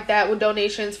trees like that with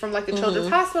donations from like the Children's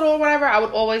Hospital or whatever. I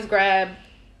would always grab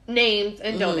names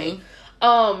and donate.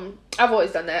 I've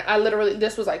always done that. I literally,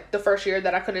 this was like the first year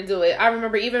that I couldn't do it. I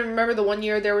remember the one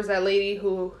year there was that lady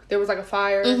who, there was like a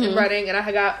fire in Reading, and I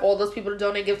had got all those people to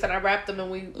donate gifts, and I wrapped them and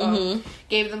we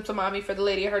gave them to Mommy for the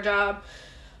lady at her job.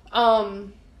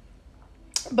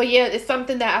 But yeah, it's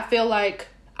something that I feel like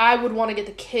I would want to get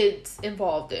the kids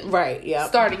involved in. Right, yeah.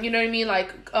 Starting, you know what I mean?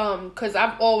 Like, because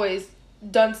I've always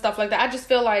done stuff like that. I just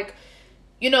feel like,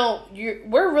 you know,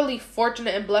 we're really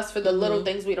fortunate and blessed for the little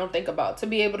things we don't think about. To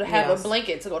be able to have a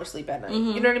blanket to go to sleep at night.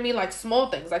 You know what I mean? Like, small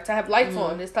things. Like, to have lights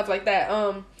on and stuff like that.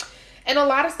 And a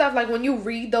lot of stuff, like, when you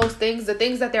read those things, the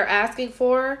things that they're asking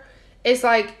for, it's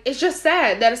like, it's just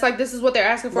sad that it's like, this is what they're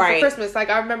asking for Christmas. Like,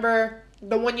 I remember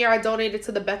the one year I donated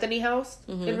to the Bethany House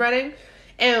in Reading,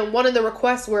 and one of the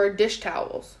requests were dish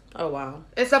towels. Oh, wow.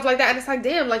 And stuff like that. And it's like,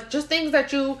 damn, like, just things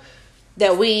that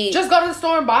we just go to the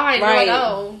store and buy, and you're like,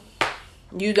 oh.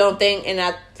 You don't think, and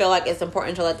I feel like it's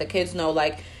important to let the kids know,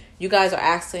 like, you guys are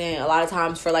asking a lot of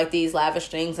times for, like, these lavish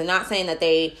things, and not saying that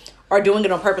they are doing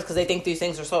it on purpose because they think these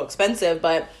things are so expensive,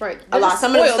 but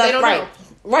some of the stuff,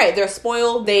 right, they're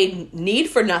spoiled, they need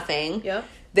for nothing,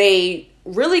 they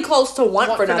really close to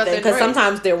want for nothing, because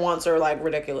sometimes their wants are, like,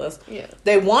 ridiculous.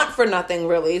 They want for nothing,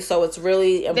 really, so it's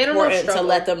really important to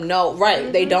let them know,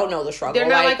 they don't know the struggle. They're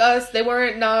not like us. They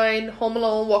weren't 9, home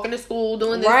alone, walking to school,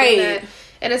 doing this and that,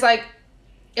 and it's like,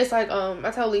 it's like,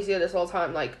 I tell Alicia this all the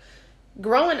time, like,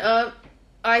 growing up,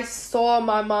 I saw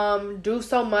my mom do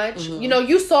so much. You know,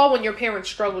 you saw when your parents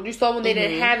struggled. You saw when they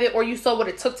didn't have it, or you saw what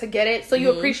it took to get it. So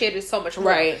you appreciated it so much more.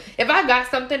 Right. If I got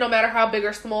something, no matter how big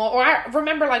or small, or I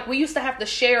remember, like, we used to have to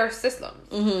share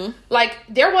systems. Like,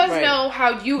 there was no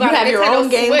how you got you have a your Nintendo own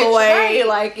Game Switch. Boy. Right.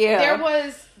 Like, yeah. There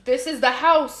was, this is the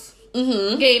house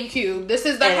GameCube. This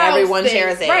is the and house everyone thing.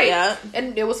 shares it. Right. Yeah.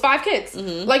 And it was 5 kids.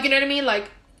 Like, you know what I mean? Like,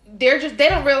 they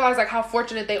don't realize, like, how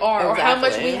fortunate they are, or how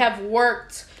much we have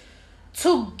worked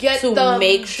to get them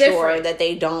make sure different. that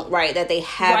they don't that they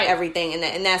have everything,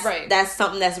 and that's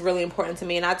something that's really important to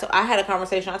me. And I had a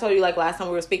conversation. I told you, like, last time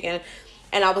we were speaking,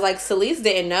 and I was like, Celeste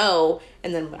didn't know,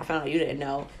 and then I found out you didn't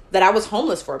know, that I was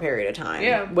homeless for a period of time.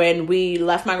 Yeah. When we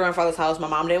left my grandfather's house, my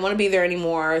mom didn't want to be there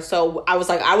anymore, so I was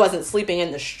like, I wasn't sleeping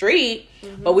in the street,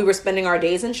 but we were spending our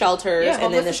days in shelters,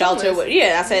 and then the shelter would,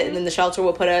 that's it, and then the shelter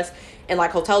would put us in,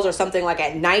 like, hotels or something, like,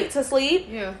 at night to sleep,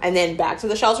 and then back to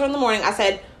the shelter in the morning. I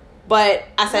said, I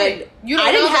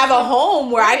didn't have a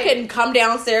home where I could come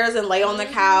downstairs and lay on the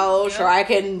couch, or I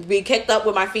can be kicked up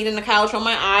with my feet in the couch on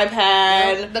my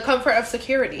iPad. The comfort of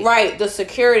security. Right, the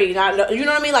security. Not, you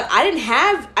know what I mean? Like, I didn't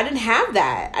have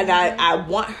that. And I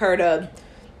want her to,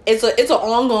 it's an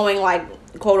ongoing,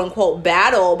 like, quote unquote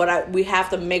battle, but we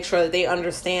have to make sure that they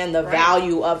understand the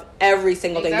value of every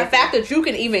single thing. The fact that you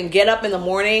can even get up in the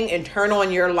morning and turn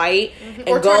on your light and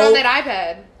or turn on that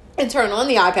iPad. And turn on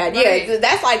the iPad. Yeah,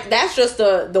 that's just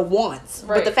the wants.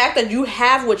 Right. But the fact that you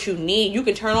have what you need, you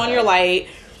can turn on your light,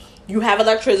 you have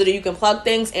electricity, you can plug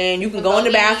things in, you can go in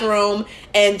the bathroom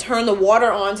and turn the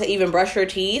water on to even brush your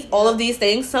teeth. All of these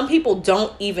things, some people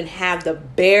don't even have the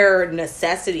bare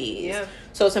necessities. Yeah.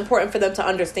 So it's important for them to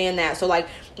understand that. So, like,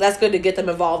 that's good to get them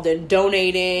involved in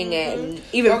donating and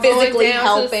even or physically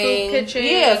helping. To the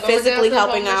kitchen, physically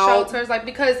helping out. Shelters, like,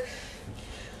 because,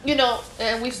 you know,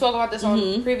 and we've spoken about this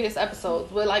on previous episodes,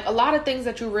 but, like, a lot of things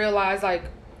that you realize, like,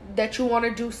 that you want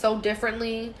to do so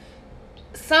differently,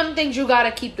 some things you got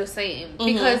to keep the same,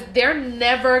 because they're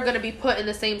never going to be put in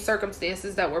the same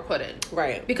circumstances that we're put in.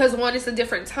 Right. Because, one, it's a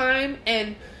different time,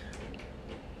 and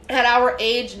at our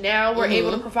age now, we're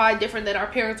able to provide different than our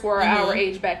parents were at our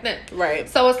age back then. Right.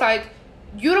 So it's like,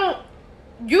 you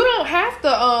don't have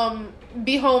to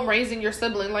be home raising your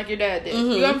sibling like your dad did.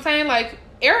 You know what I'm saying? Like,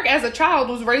 Eric, as a child,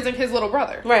 was raising his little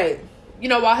brother. Right. You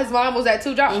know, while his mom was at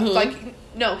 2 jobs. Like,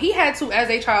 no, he had to, as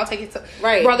a child, take his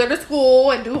brother to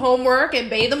school and do homework and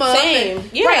bathe him up.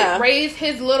 And, raise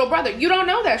his little brother. You don't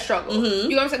know that struggle.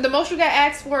 You know what I'm saying? The most you get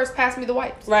asked for is pass me the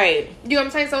wipes. Right. You know what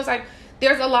I'm saying? So it's like,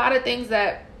 there's a lot of things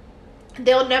that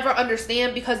they'll never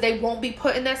understand because they won't be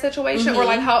put in that situation. Or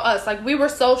like how us, like, we were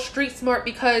so street smart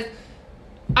because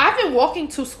I've been walking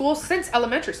to school since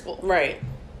elementary school. Right.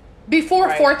 Before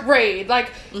 4th grade. Like,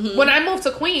 when I moved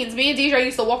to Queens, me and DJ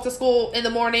used to walk to school in the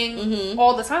morning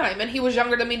all the time. And he was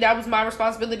younger than me. That was my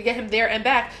responsibility to get him there and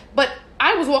back. But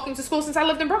I was walking to school since I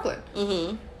lived in Brooklyn. You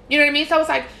know what I mean? So it's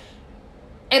like,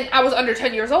 and I was under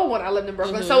 10 years old when I lived in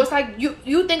Brooklyn. So it's like,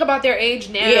 you think about their age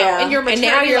now. Yeah. And your maturity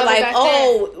and now you're like,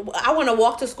 I want to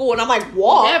walk to school. And I'm like,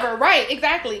 walk. Never. Right.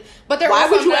 Exactly. But why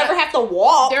would you ever have to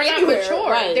walk They're anywhere? Not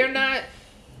mature. Right. They're not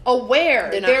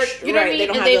aware. They're you know what I mean? They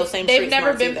don't have those same they've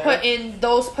never been put in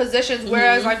those positions.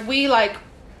 Whereas, like, we, like,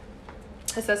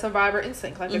 it's a survivor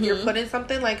instinct. Like, if you're put in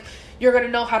something, like, you're gonna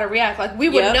know how to react. Like, we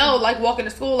would know, like, walking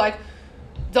to school, like,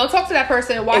 don't talk to that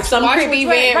person. Watch some creepy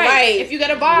man. Right. If you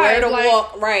get a vibe, where to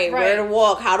walk. Right. Where to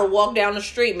walk. How to walk down the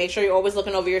street. Make sure you're always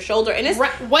looking over your shoulder. And it's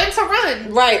when to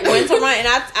run. Right. When to run. And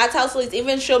I tell Celeste,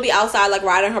 even she'll be outside, like,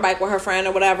 riding her bike with her friend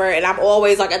or whatever, and I'm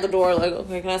always, like, at the door, like,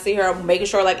 okay, can I see her? I'm making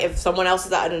sure, like, if someone else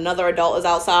is out and another adult is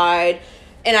outside,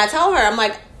 and I tell her, I'm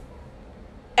like,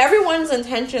 everyone's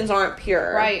intentions aren't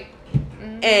pure. Right.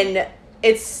 And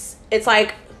it's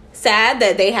like sad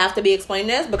that they have to be explained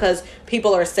this because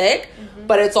people are sick,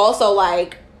 but it's also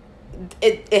like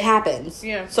it happens.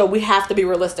 Yeah. So we have to be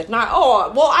realistic. Not,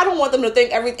 I don't want them to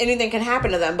think anything can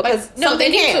happen to them because like, no, they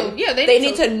need to. Yeah, they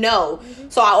need to know.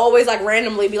 So I always, like,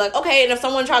 randomly be like, okay, and if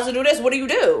someone tries to do this, what do you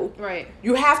do? Right.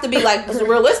 You have to be, like,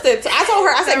 realistic. So I told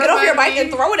her, I said, get off your bike and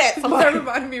throw it at somebody. That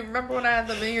reminded me. Remember when I had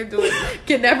the man doing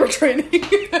kidnapper training?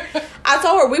 I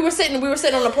told her we were sitting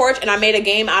on the porch, and I made a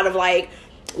game out of, like,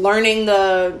 learning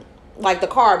the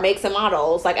car makes and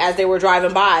models, like, as they were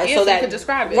driving by, so that you could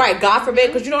describe it. Right. God forbid,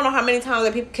 because you don't know how many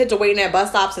times that kids are waiting at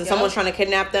bus stops and someone's trying to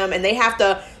kidnap them, and they have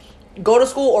to go to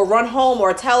school or run home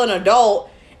or tell an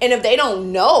adult, and if they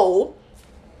don't know,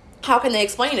 how can they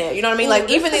explain it? You know what I mean? Like,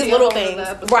 even these little things.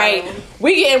 Right.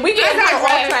 We getting kind of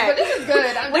off track. But this is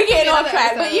good. We getting off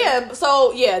track. But yeah,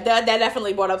 so yeah, that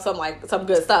definitely brought up some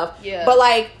good stuff. Yeah. But,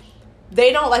 like,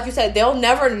 they don't, like you said, they'll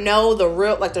never know the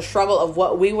real, like, the struggle of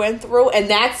what we went through. And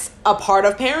that's a part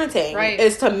of parenting. Right.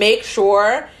 Is to make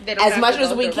sure, as much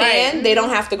as we can, right. they don't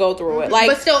have to go through it. Like,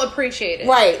 but still appreciate it.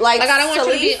 Right. Like I don't want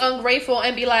you to be ungrateful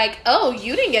and be like, oh,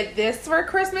 you didn't get this for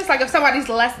Christmas? Like, if somebody's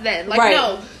less than. Like, right.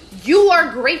 No. You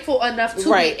are grateful enough to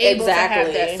be able to have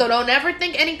this. So don't ever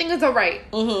think anything is a right.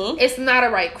 Mm-hmm. It's not a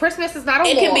right. Christmas is not a law.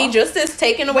 It can be just as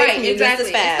taken away from you just as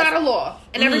fast. It's not a law.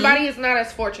 And everybody is not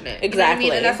as fortunate. Exactly. You know what I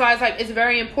mean? And that's why it's like, it's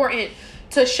very important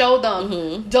to show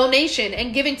them donation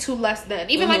and giving to less than.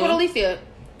 Even like with Alicia,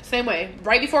 same way.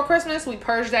 Right before Christmas, we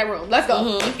purge that room. Let's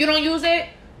go. If you don't use it,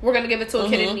 we're going to give it to a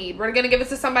kid in need. We're going to give it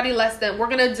to somebody less than. We're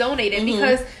going to donate it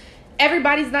because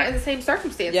everybody's not in the same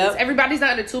circumstances. Yep. Everybody's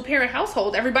not in a 2-parent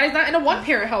household. Everybody's not in a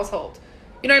 1-parent household.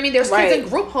 You know what I mean? There's kids in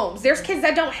group homes. There's kids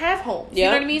that don't have homes. Yep. You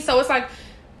know what I mean? So it's like,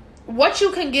 what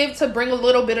you can give to bring a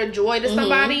little bit of joy to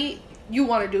somebody, you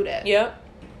want to do that. Yep.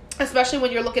 Especially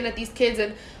when you're looking at these kids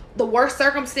in the worst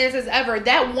circumstances ever.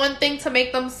 That one thing to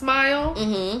make them smile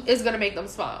is going to make them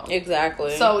smile.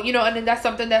 Exactly. So, you know, and then that's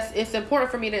something it's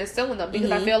important for me to instill in them because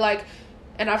I feel like,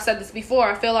 and I've said this before,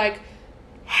 I feel like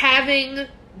having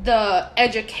the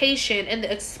education and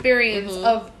the experience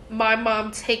of my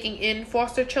mom taking in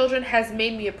foster children has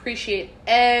made me appreciate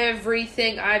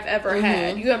everything I've ever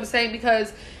had. You know what I'm saying?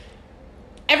 Because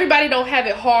everybody don't have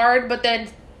it hard, but then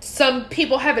some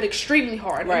people have it extremely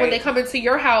hard. Right. And when they come into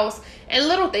your house and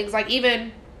little things, like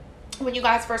even when you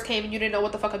guys first came and you didn't know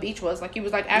what the fuck a beach was, like you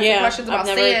was like asking questions about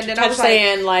sand, and I was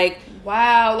like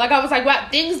wow, like I was like, wow,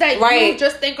 things that you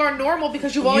just think are normal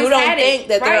because you've always had it. You don't think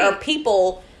that there are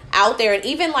people out there, and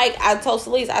even like I told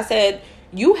Celise, I said,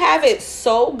 you have it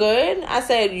so good. I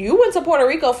said, you went to Puerto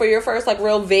Rico for your first like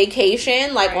real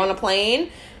vacation, like on a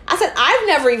plane. I said, I've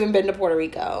never even been to Puerto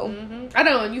Rico. I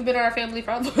know, and you've been in our family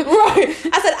for right.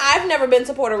 I said, I've never been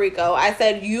to Puerto Rico. I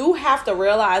said, you have to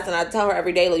realize, and I tell her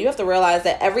every day, like, you have to realize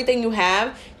that everything you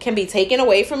have can be taken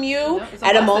away from you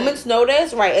at a moment's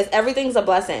notice. Right. Everything's a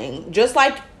blessing. Just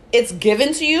like it's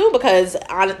given to you because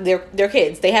they're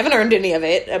kids. They haven't earned any of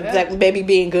it. Like maybe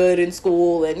being good in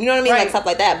school and you know what I mean? Like stuff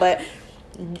like that. But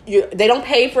they don't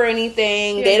pay for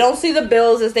anything. Yeah. They don't see the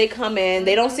bills as they come in.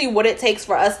 They don't see what it takes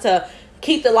for us to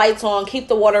keep the lights on, keep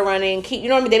the water running, you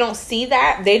know what I mean? They don't see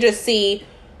that. They just see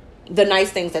the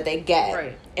nice things that they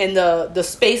get and the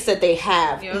space that they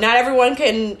have. Yep. Not everyone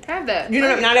can have that. You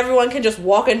know, not everyone can just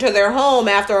walk into their home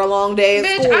after a long day of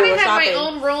school. I didn't have shopping. My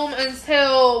own room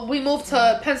until we moved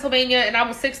to Pennsylvania, and I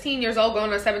was 16 years old,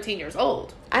 going on 17 years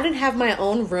old. I didn't have my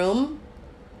own room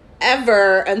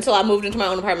ever until I moved into my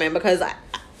own apartment because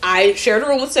I shared a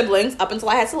room with siblings up until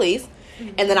I had Celise,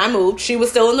 and then I moved. She was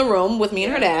still in the room with me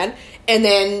and her dad. And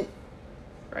then,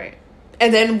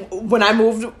 and then when I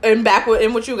moved in back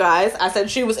in with you guys, I said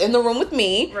she was in the room with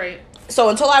me. Right. So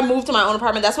until I moved to my own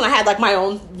apartment, that's when I had like my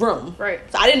own room. Right.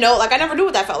 So I didn't know, like I never knew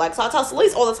what that felt like. So I tell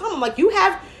Celise all the time, I'm like, you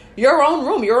have your own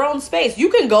room, your own space. You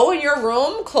can go in your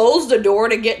room, close the door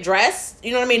to get dressed.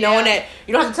 You know what I mean? Knowing that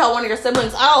you don't have to tell one of your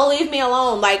siblings, oh, leave me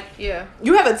alone. Like, you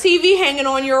have a TV hanging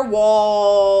on your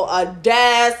wall, a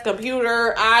desk,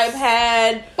 computer,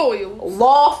 iPad,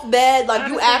 loft bed. Like,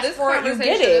 honestly, you ask for it, you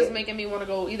get it. This is making me want to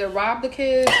go either rob the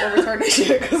kids or return the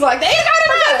shit. Because, like, they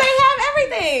got enough. They have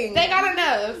everything. They got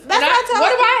enough. That's what I tell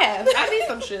What do I have? I need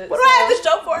some shit. What do I have to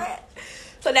show for it?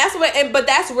 So that's what, but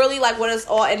that's really like what it's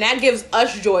all, and that gives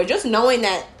us joy. Just knowing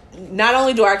that not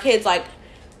only do our kids like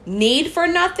need for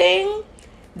nothing,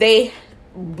 they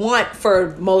want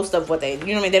for most of what they, you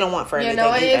know what I mean? They don't want for anything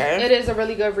either. It is a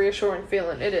really good, reassuring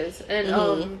feeling. It is,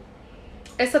 and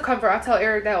it's a comfort. I tell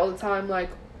Eric that all the time.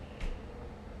 Like,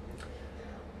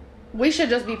 we should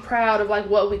just be proud of like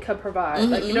what we could provide.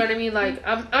 Like, you know what I mean? Like,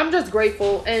 I'm just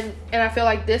grateful, and I feel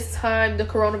like this time, the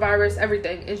coronavirus,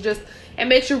 everything is just. It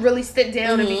makes you really sit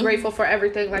down and be grateful for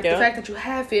everything. Like, the fact that you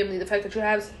have family, the fact that you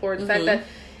have support, the fact that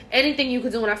anything you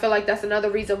could do. And I feel like that's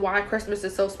another reason why Christmas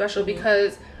is so special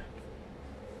because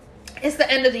it's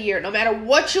the end of the year. No matter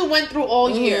what you went through all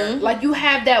year, like, you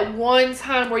have that one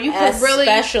time where you can really...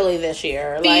 Especially this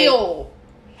year. Feel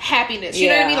happiness. You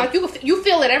know what I mean? Like, you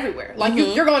feel it everywhere. Like,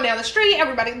 you're going down the street,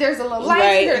 everybody, there's a little lights,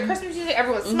 there's Christmas music,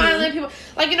 everyone's smiling, people,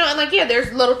 like, you know, and like,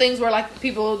 there's little things where like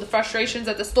people, the frustrations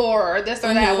at the store or this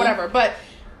or that, whatever, but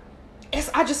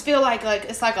I just feel like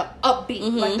it's like a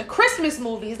upbeat, like the Christmas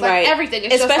movies, like everything.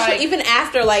 It's especially just like, even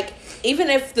after, like,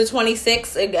 even if the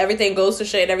 26th, everything goes to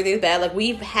shit, everything's bad, like,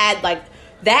 we've had, like,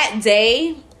 that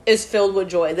day is filled with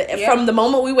joy. From the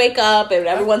moment we wake up and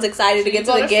everyone's excited to get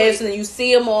to the gifts and then you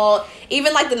see them all,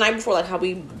 even like the night before, like how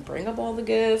we bring up all the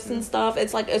gifts and stuff,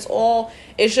 it's like it's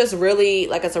just really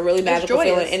like it's a really magical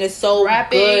feeling, and it's so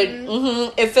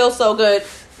good. It feels so good.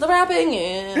 The wrapping,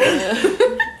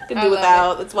 can do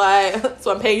without. That's why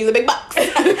I'm paying you the big bucks.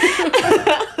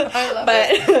 I love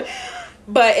it.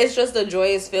 But it's just a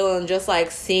joyous feeling, just like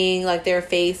seeing like their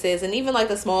faces, and even like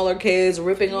the smaller kids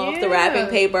ripping off the wrapping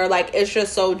paper. Like, it's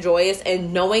just so joyous,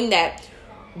 and knowing that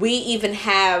we even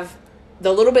have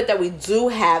the little bit that we do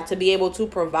have to be able to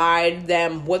provide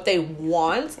them what they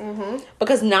want,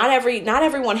 because not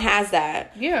everyone has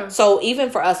that. Yeah. So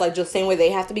even for us, like, just same way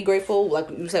they have to be grateful, like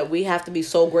you said, we have to be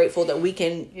so grateful that we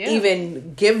can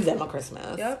even give them a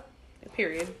Christmas. Yep.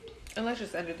 Period. And let's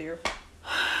just end it there.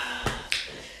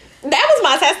 That was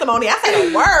my testimony. I said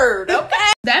a word.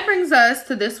 Okay. That brings us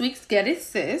to this week's Get It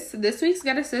Sis. This week's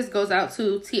Get It Sis goes out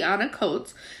to Tiana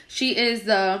Coates. She is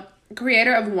the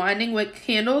creator of Winding Wick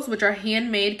Candles, which are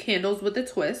handmade candles with a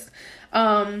twist.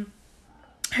 Her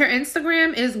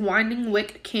Instagram is Winding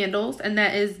Wick Candles, and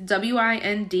that is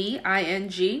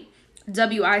WINDING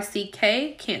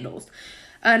WICK Candles.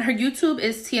 And her YouTube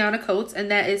is Tiana Coates, and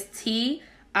that is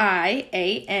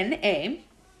TIANA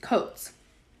Coates.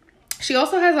 She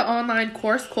also has an online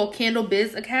course called Candle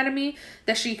Biz Academy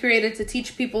that she created to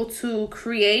teach people to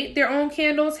create their own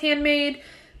candles, handmade,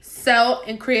 sell,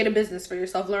 and create a business for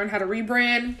yourself. Learn how to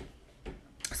rebrand.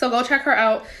 So go check her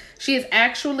out. She has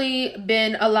actually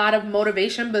been a lot of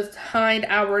motivation behind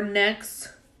our next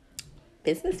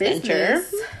business venture,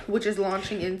 which is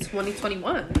launching in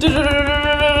 2021.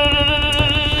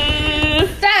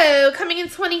 So coming in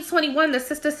 2021, the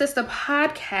Sister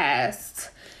podcast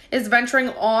is venturing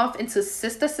off into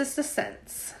Sister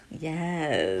Scents.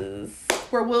 Yes.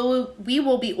 Where we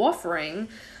will be offering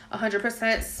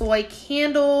 100% soy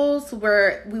candles,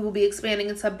 where we will be expanding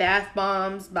into bath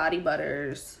bombs, body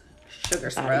butters, sugar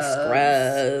scrubs.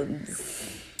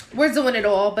 We're doing it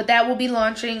all, but that will be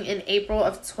launching in April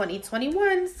of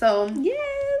 2021. So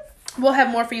yes, we'll have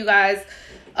more for you guys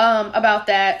about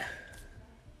that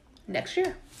next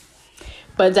year.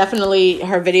 But definitely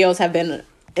her videos have been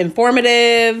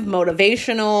informative,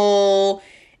 motivational,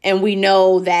 and we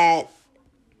know that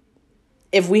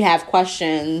if we have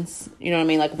questions, you know what I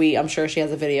mean? Like, I'm sure she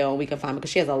has a video we can find, because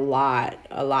she has a lot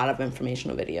of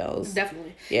informational videos.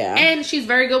 Definitely. Yeah. And she's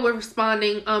very good with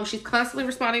responding. She's constantly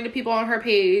responding to people on her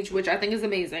page, which I think is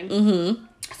amazing. Mm-hmm.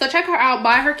 So check her out.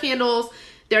 Buy her candles.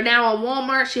 They're now on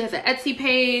Walmart. She has an Etsy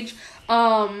page.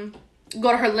 Go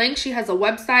to her link. She has a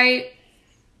website.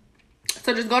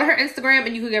 So just go to her Instagram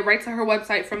and you can get right to her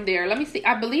website from there. Let me see.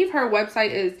 I believe her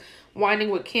website is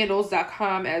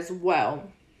windingwithcandles.com as well.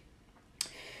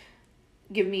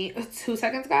 Give me 2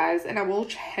 seconds, guys, and I will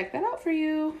check that out for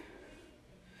you.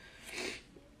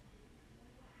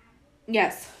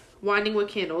 Yes,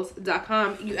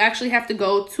 windingwithcandles.com. You actually have to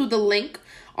go to the link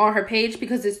on her page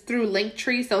because it's through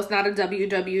Linktree, so it's not a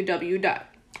www.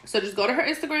 So just go to her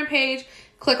Instagram page,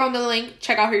 click on the link,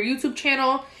 check out her YouTube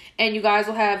channel, and you guys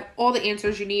will have all the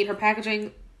answers you need. Her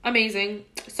packaging, amazing.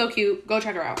 So cute. Go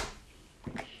check her out.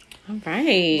 All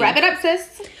right. Wrap it up,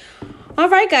 sis. All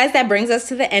right, guys. That brings us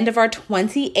to the end of our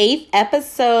 28th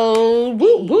episode.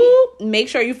 Woo, woo. Make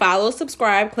sure you follow,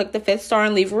 subscribe, click the 5th star,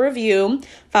 and leave a review.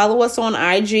 Follow us on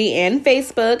IG and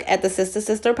Facebook at the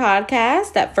Sister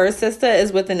Podcast. That first sister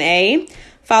is with an A.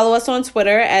 Follow us on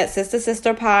Twitter at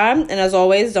SisterPod. And as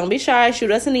always, don't be shy.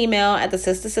 Shoot us an email at the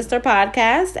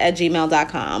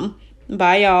sisterpodcast@gmail.com.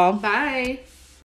 Bye, y'all. Bye.